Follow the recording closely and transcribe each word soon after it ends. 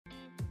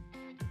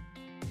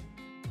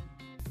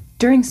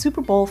During Super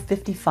Bowl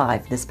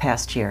 55 this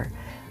past year,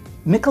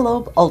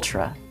 Michelob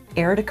Ultra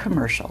aired a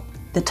commercial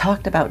that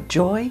talked about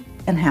joy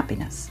and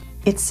happiness.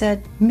 It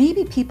said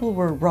maybe people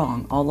were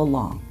wrong all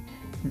along,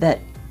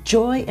 that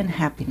joy and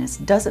happiness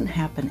doesn't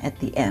happen at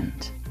the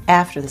end,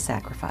 after the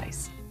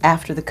sacrifice,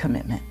 after the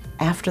commitment,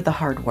 after the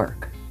hard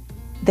work.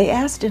 They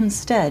asked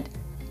instead,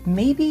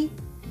 maybe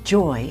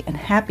joy and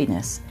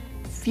happiness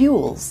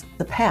fuels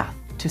the path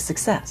to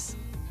success.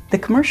 The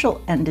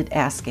commercial ended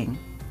asking,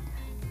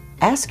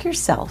 ask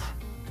yourself,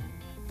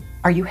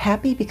 are you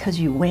happy because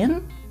you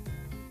win?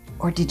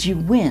 Or did you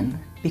win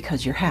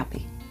because you're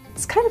happy?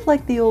 It's kind of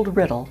like the old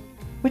riddle,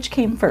 which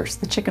came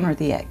first, the chicken or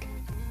the egg?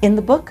 In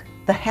the book,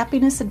 The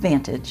Happiness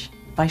Advantage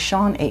by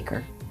Shawn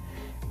Achor,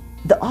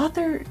 the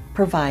author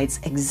provides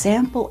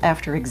example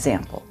after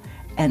example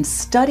and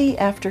study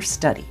after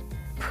study,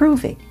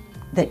 proving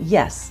that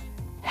yes,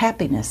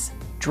 happiness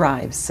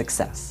drives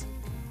success.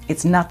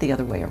 It's not the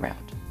other way around.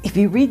 If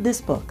you read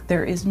this book,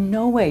 there is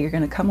no way you're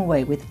going to come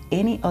away with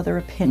any other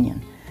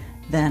opinion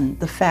than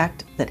the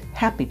fact that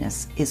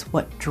happiness is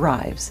what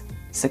drives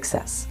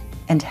success.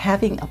 And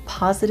having a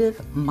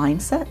positive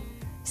mindset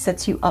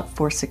sets you up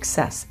for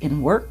success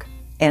in work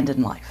and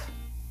in life.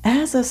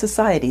 As a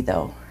society,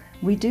 though,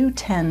 we do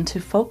tend to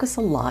focus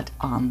a lot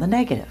on the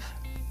negative.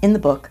 In the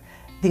book,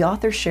 the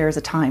author shares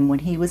a time when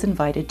he was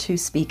invited to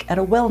speak at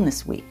a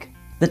wellness week.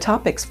 The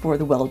topics for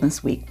the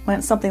wellness week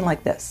went something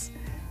like this: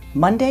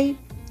 Monday,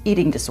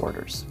 eating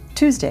disorders;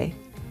 Tuesday,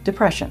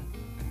 depression;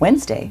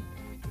 Wednesday,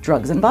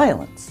 drugs and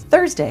violence;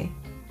 Thursday,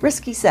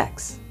 risky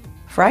sex;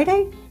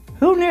 Friday,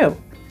 who knew?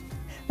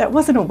 That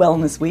wasn't a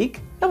wellness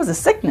week, that was a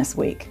sickness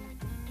week.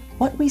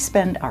 What we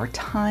spend our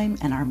time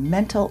and our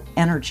mental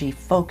energy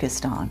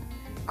focused on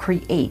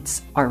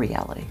creates our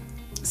reality.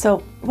 So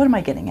what am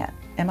I getting at?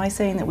 Am I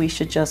saying that we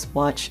should just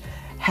watch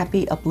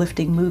happy,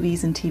 uplifting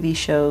movies and TV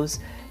shows?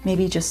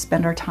 Maybe just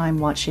spend our time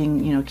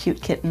watching,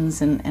 cute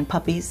kittens and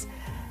puppies?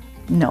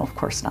 No, of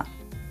course not.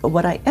 But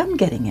what I am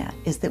getting at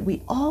is that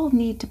we all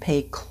need to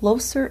pay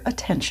closer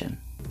attention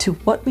to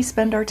what we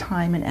spend our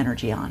time and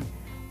energy on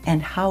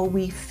and how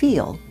we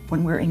feel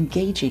when we're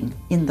engaging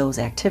in those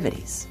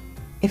activities.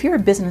 If you're a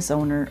business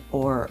owner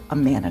or a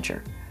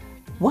manager,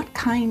 what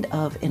kind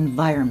of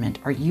environment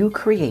are you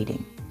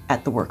creating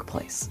at the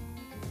workplace?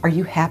 Are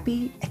you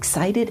happy,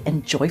 excited,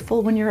 and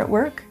joyful when you're at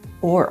work?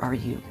 Or are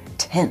you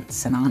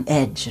tense and on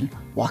edge and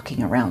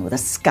walking around with a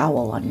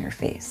scowl on your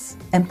face?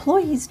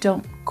 Employees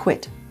don't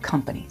quit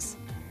companies.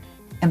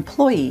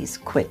 Employees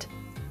quit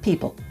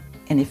people.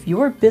 And if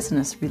your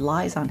business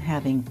relies on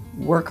having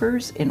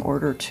workers in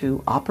order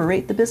to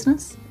operate the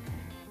business,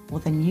 well,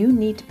 then you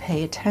need to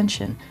pay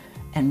attention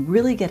and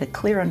really get a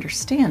clear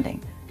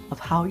understanding of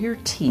how your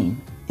team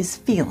is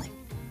feeling.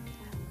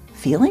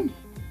 Feeling?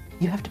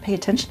 You have to pay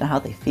attention to how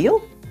they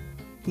feel?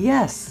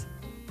 Yes,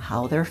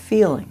 how they're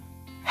feeling.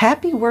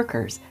 Happy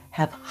workers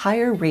have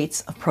higher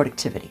rates of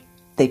productivity.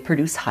 They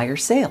produce higher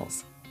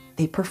sales.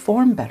 They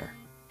perform better.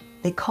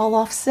 They call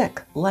off sick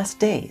less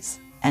days,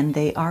 and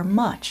they are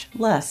much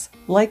less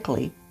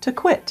likely to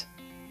quit.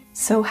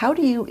 So how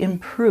do you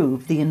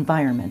improve the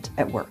environment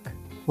at work?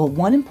 Well,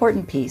 one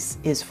important piece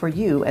is for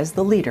you as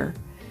the leader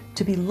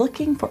to be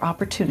looking for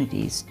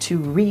opportunities to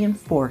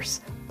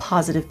reinforce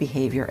positive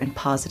behavior and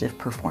positive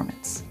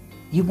performance.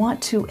 You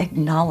want to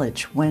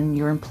acknowledge when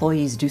your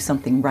employees do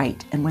something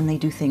right and when they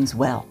do things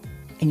well.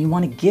 And you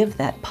want to give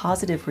that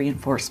positive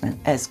reinforcement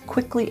as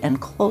quickly and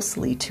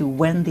closely to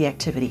when the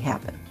activity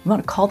happened. You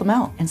want to call them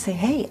out and say,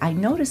 hey, I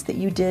noticed that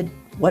you did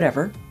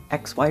whatever,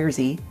 X, Y, or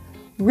Z,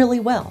 really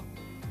well.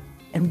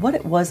 And what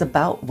it was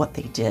about what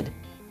they did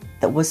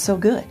that was so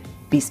good.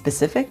 Be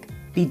specific,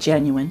 be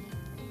genuine,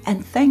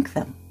 and thank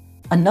them.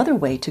 Another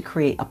way to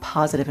create a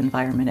positive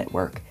environment at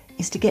work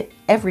is to get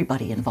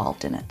everybody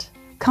involved in it.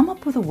 Come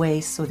up with a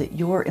way so that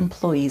your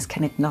employees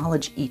can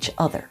acknowledge each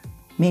other.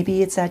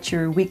 Maybe it's at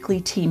your weekly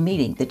team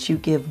meeting that you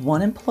give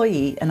one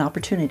employee an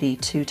opportunity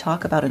to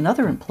talk about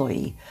another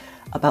employee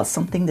about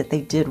something that they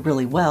did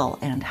really well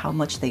and how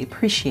much they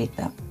appreciate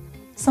them.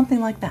 Something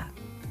like that.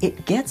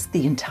 It gets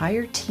the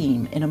entire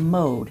team in a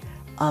mode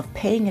of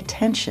paying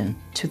attention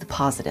to the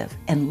positive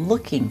and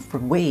looking for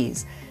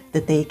ways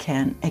that they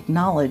can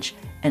acknowledge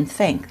and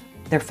thank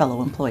their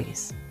fellow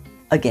employees.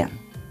 Again,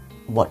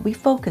 what we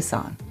focus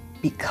on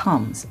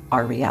becomes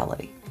our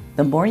reality.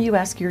 The more you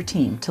ask your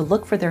team to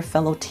look for their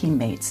fellow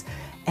teammates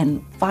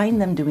and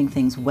find them doing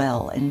things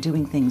well and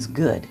doing things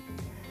good,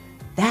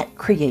 that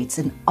creates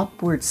an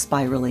upward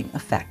spiraling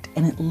effect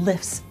and it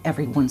lifts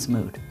everyone's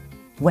mood.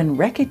 When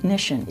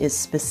recognition is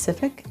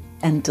specific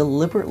and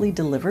deliberately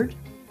delivered,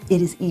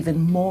 it is even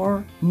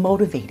more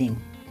motivating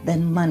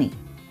than money.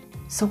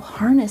 So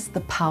harness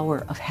the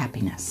power of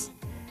happiness,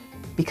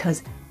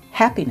 because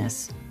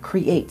happiness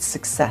creates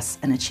success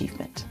and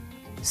achievement.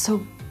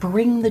 So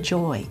bring the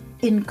joy,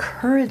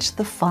 encourage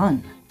the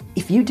fun.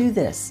 If you do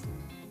this,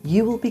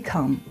 you will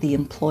become the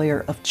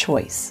employer of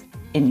choice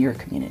in your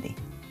community.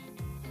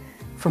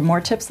 For more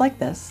tips like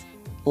this,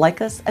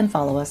 like us and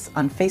follow us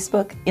on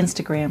Facebook,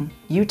 Instagram,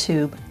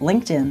 YouTube,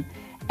 LinkedIn,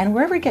 and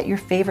wherever you get your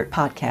favorite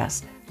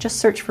podcasts Just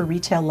search for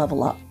Retail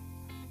Level Up.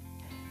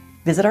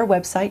 Visit our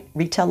website,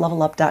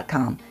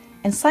 retaillevelup.com,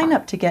 and sign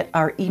up to get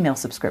our email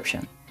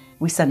subscription.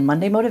 We send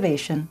Monday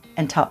Motivation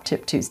and Top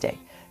Tip Tuesday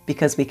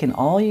because we can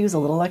all use a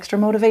little extra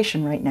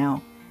motivation right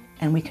now,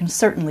 and we can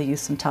certainly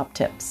use some top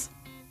tips.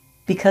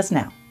 Because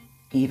now,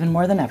 even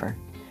more than ever,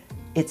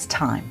 it's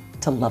time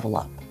to level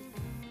up.